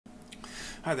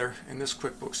Hi there. In this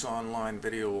QuickBooks Online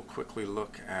video, we'll quickly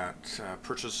look at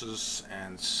purchases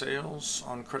and sales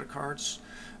on credit cards,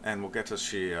 and we'll get to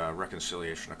see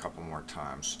reconciliation a couple more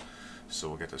times. So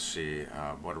we'll get to see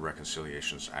what a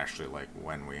reconciliation is actually like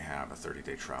when we have a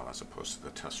 30-day trial as opposed to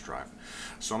the test drive.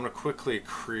 So I'm going to quickly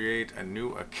create a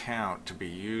new account to be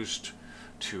used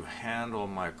to handle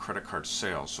my credit card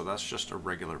sales. So that's just a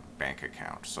regular bank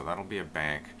account. So that'll be a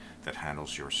bank that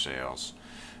handles your sales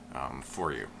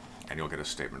for you. And you'll get a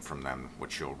statement from them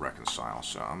which you'll reconcile.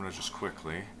 So I'm going to just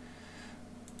quickly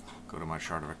go to my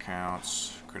chart of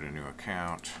accounts, create a new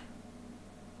account,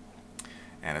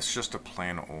 and it's just a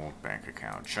plain old bank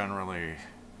account, generally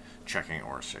checking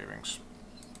or savings.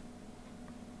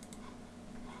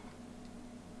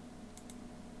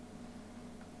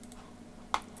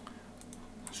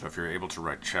 So if you're able to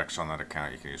write checks on that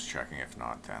account, you can use checking. If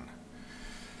not, then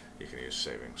you can use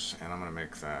savings. And I'm going to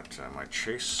make that my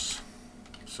Chase.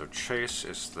 So Chase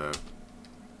is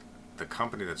the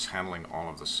company that's handling all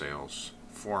of the sales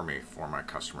for me, for my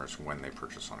customers when they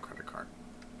purchase on credit card.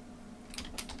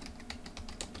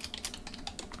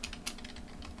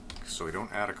 So we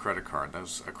don't add a credit card.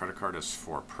 A credit card is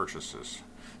for purchases.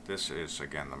 This is,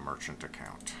 again, the merchant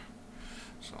account.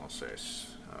 So I'll say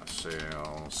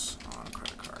sales on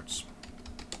credit cards.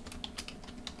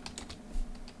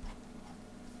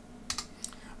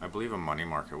 I believe a money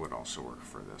market would also work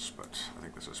for this, but I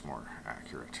think this is more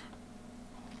accurate.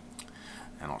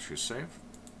 And I'll choose save.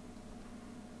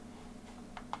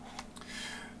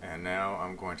 And now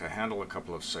I'm going to handle a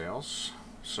couple of sales.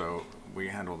 So we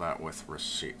handle that with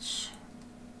receipts.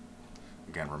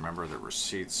 Again, remember that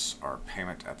receipts are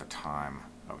payment at the time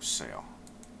of sale.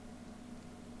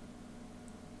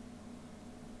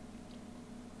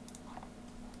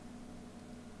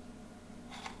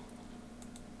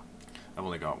 I've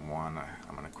only got one.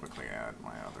 I'm going to quickly add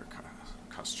my other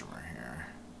customer here.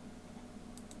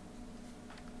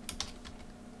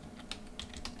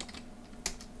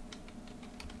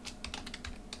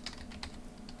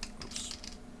 Oops.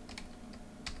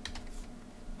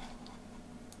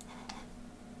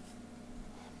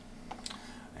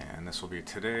 And this will be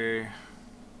today.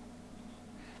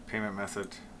 Payment method,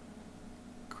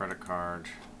 credit card.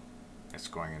 It's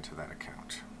going into that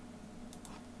account.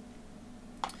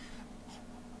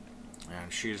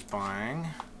 And she's buying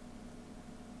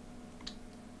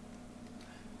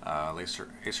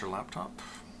Acer laptop,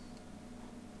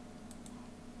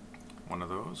 one of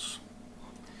those,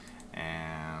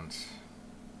 and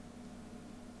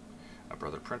a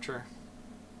Brother printer.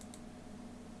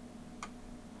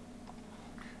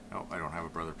 No, I don't have a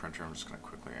Brother printer. I'm just going to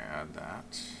quickly add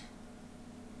that.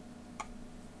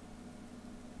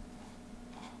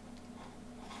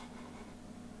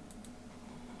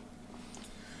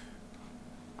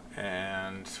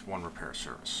 And one repair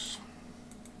service.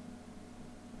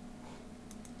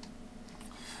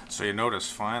 So you notice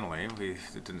finally, we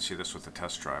didn't see this with the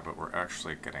test drive, but we're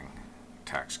actually getting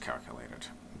tax calculated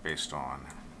based on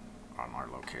our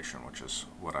location, which is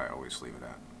what I always leave it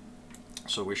at.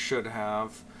 So we should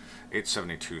have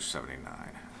 $872.79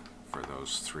 for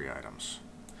those three items.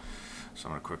 So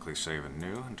I'm going to quickly save and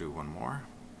new and do one more.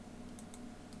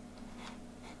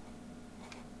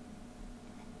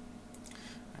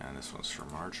 And this one's for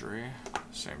Marjorie,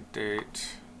 same date,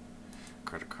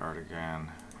 credit card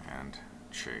again, and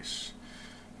Chase.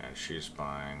 And she's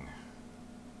buying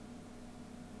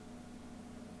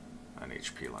an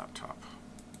HP laptop.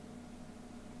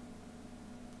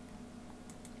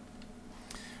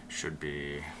 Should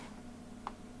be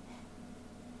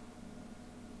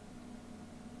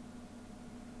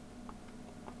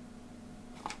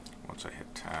once I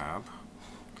hit tab,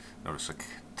 notice the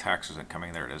tax isn't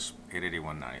coming. There it is,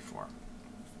 $881.94.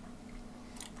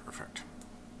 Perfect.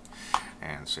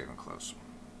 And save and close.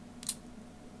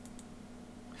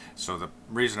 So the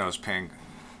reason I was paying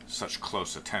such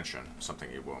close attention,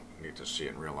 something you won't need to see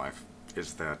in real life,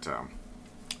 is that I'm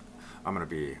going to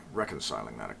be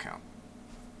reconciling that account.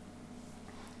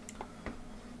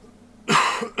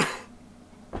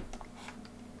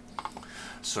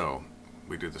 So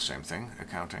we do the same thing,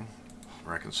 accounting,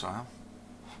 reconcile.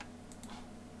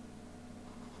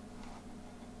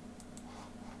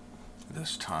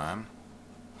 This time,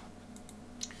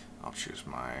 I'll choose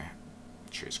my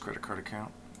Chase credit card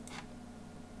account.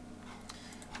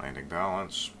 Landing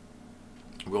balance.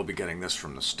 We'll be getting this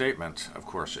from the statement. Of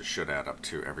course, it should add up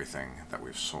to everything that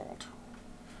we've sold.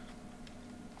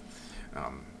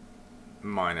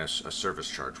 Minus a service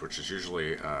charge, which is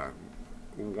usually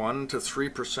 1 to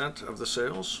 3% of the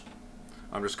sales.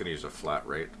 I'm just going to use a flat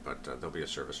rate, but there'll be a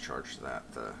service charge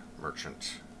that the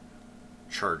merchant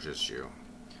charges you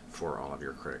for all of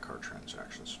your credit card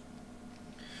transactions.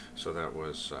 So that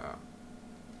was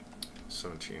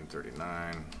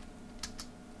 1739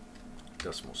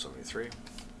 decimal 73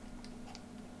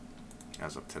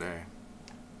 as of today,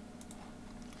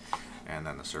 and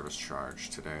then the service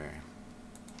charge today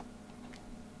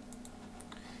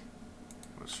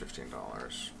was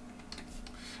 $15,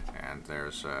 and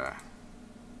there's a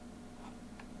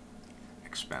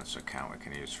expense account we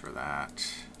can use for that.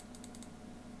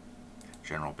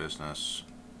 General business,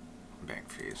 bank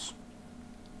fees.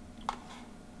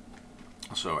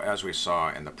 So as we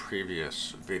saw in the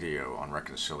previous video on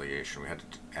reconciliation, we had to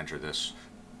enter this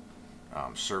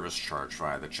service charge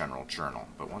via the general journal.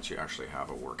 But once you actually have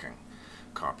a working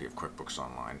copy of QuickBooks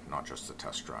Online, not just the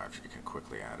test drive, you can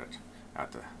quickly add it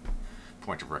at the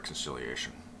point of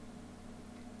reconciliation.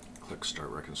 Click Start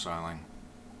Reconciling.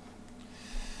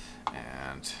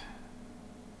 And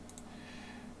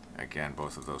again,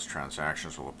 both of those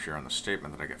transactions will appear on the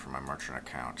statement that I get from my merchant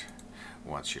account.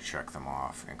 Once you check them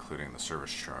off, including the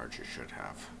service charge, you should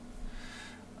have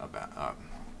a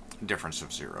difference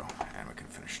of 0, and we can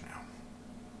finish now.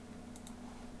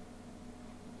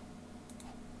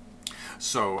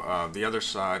 So the other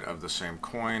side of the same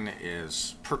coin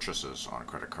is purchases on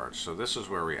credit cards. So this is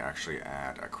where we actually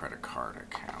add a credit card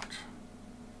account.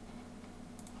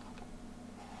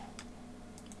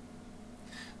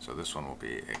 So this one will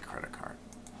be a credit card.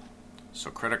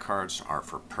 So credit cards are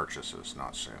for purchases,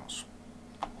 not sales.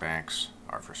 Banks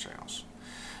are for sales.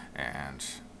 And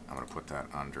I'm going to put that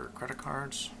under credit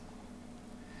cards.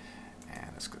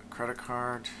 And let's go to credit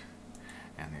card.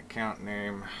 And the account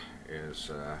name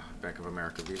is Bank of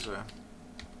America Visa.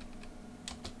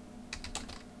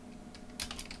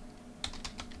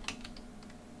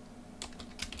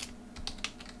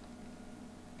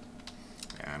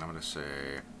 And I'm going to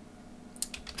say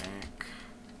Bank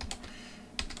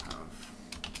of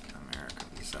America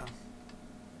Visa.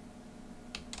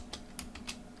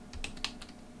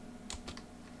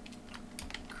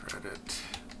 Credit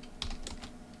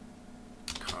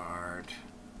card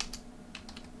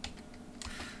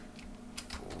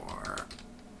for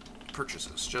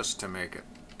purchases, just to make it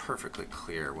perfectly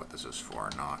clear what this is for,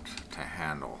 not to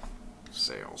handle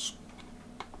sales,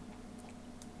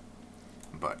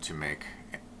 but to make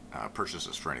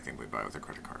purchases for anything we buy with a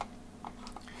credit card.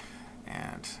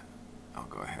 And I'll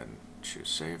go ahead and choose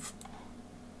Save.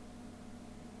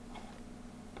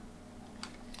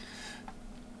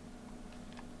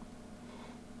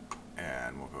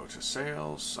 And we'll go to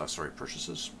sales,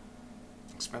 purchases,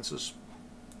 expenses,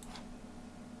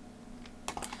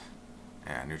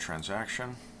 and new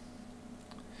transaction.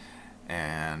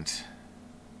 And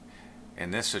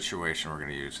in this situation, we're going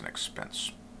to use an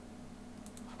expense.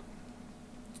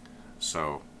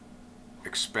 So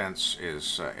expense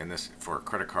is in this for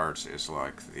credit cards is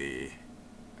like the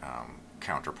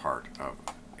counterpart of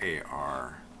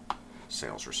AR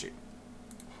sales receipt.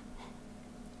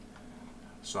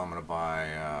 So I'm going to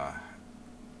buy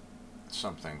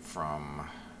something from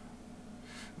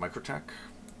Microtech.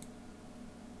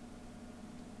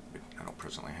 I don't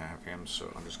presently have him,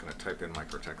 so I'm just going to type in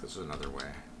Microtech. This is another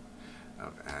way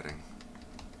of adding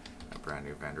a brand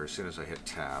new vendor. As soon as I hit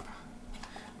Tab,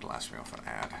 it'll ask me if I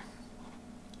add.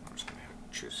 I'm just going to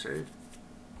choose Save.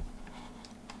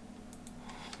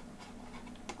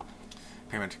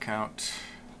 Payment account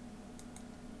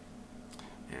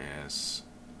is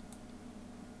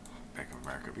Bank of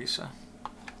America Visa.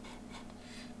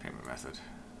 Payment method,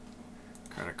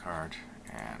 credit card,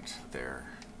 and their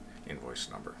invoice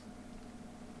number.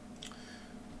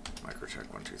 Microtech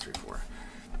 1234.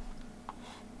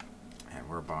 And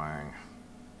we're buying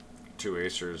 2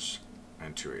 Acers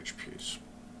and 2 HPs.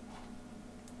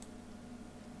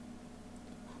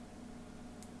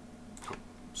 Oh,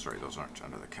 sorry, those aren't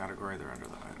under the category, they're under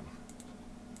the item.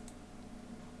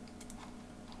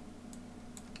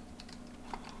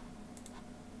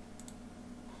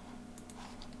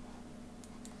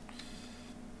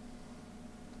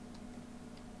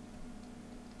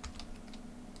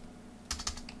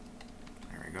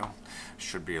 There we go.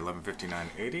 Should be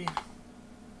 1159.80.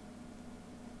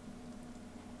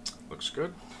 Looks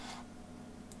good.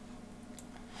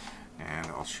 And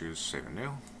I'll choose Save and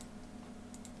New.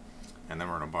 And then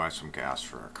we're going to buy some gas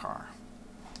for our car.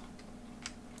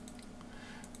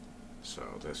 So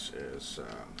this is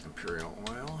Imperial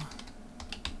Oil.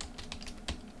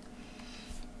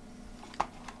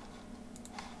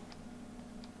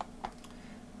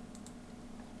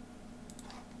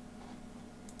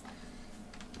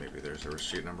 Maybe there's a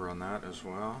receipt number on that as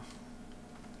well.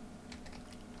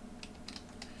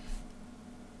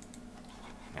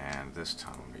 And this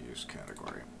time I'm going to use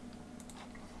category.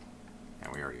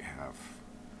 and we already have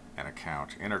an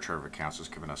account. Inner chart of accounts is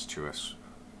given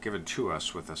to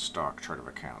us with a stock chart of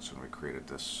accounts, and we created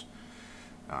this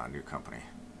new company.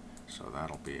 So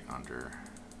that'll be under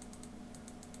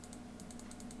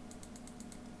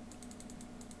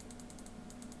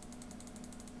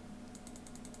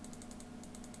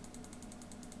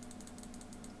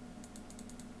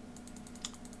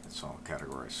it's all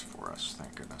categories for us,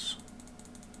 thank goodness.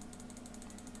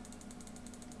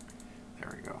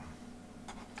 There we go.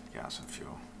 Gas and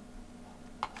fuel.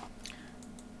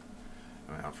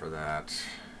 Amount for that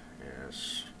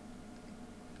is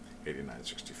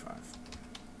 $89.65.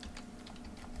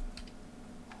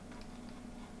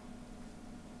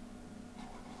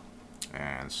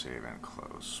 And save and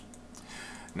close.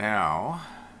 Now,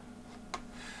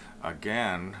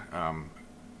 again,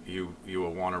 you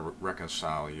will want to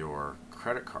reconcile your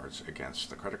credit cards against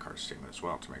the credit card statement as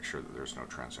well to make sure that there's no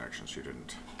transactions you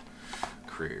didn't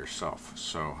create yourself.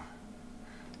 So,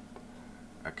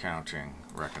 accounting,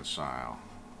 reconcile.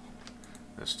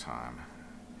 This time,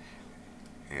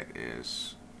 it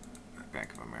is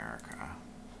Bank of America.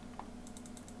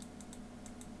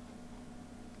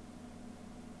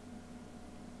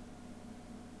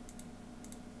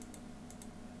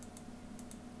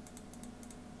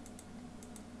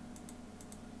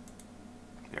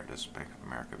 There it is, Bank of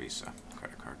America Visa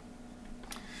credit card.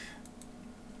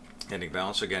 Ending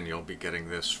balance, again, you'll be getting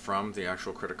this from the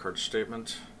actual credit card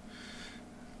statement.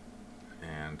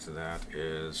 And that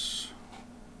is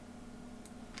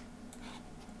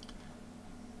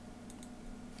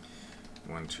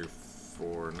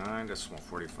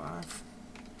 $1,249.45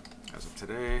 as of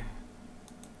today,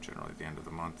 generally the end of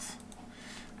the month.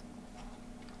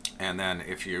 And then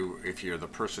if you're the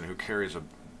person who carries a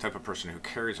type of person who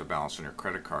carries a balance on your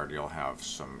credit card, you'll have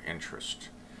some interest,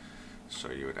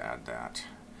 so you would add that.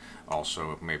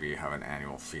 Also, maybe you have an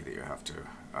annual fee that you have to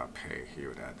pay, you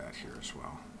would add that here as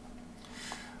well.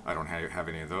 I don't have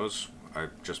any of those. I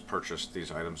just purchased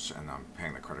these items and I'm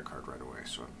paying the credit card right away,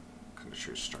 so I'm going to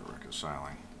choose Start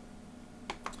Reconciling.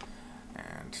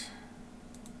 And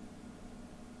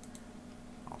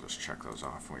I'll just check those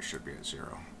off and we should be at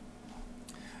 0.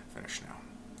 Finish now.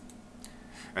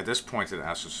 At this point,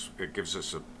 it gives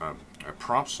us it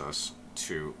prompts us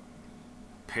to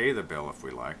pay the bill if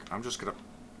we like. I'm just going to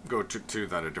go to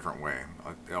that a different way.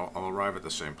 I'll arrive at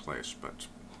the same place, but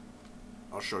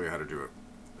I'll show you how to do it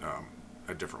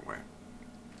a different way.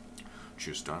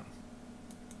 Choose Done.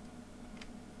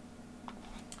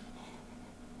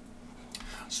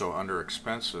 So under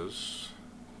expenses,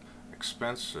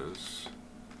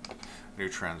 new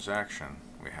transaction,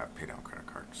 we have pay down credit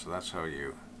card. So that's how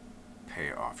you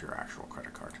pay off your actual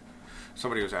credit card.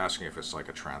 Somebody was asking if it's like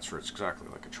a transfer. It's exactly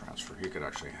like a transfer. You could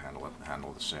actually handle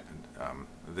the same,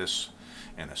 this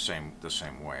in the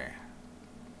same way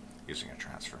using a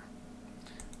transfer.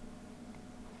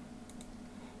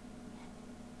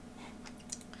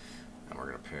 And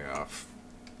we're going to pay off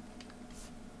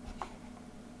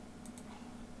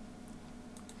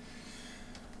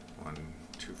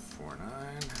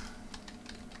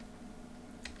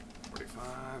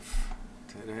 $1,249.45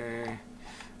 today,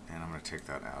 and I'm going to take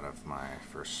that out of my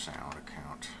First Sound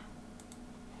account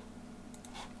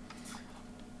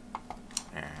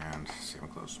and save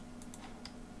and close.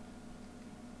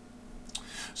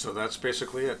 So that's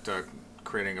basically it.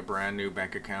 Creating a brand new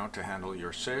bank account to handle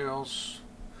your sales,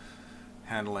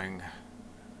 handling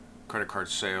credit card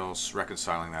sales,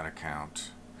 reconciling that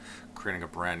account, creating a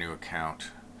brand new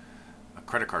account, a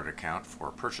credit card account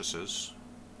for purchases,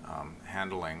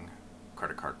 handling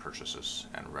credit card purchases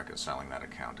and reconciling that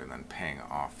account, and then paying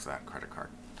off that credit card.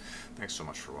 Thanks so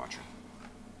much for watching.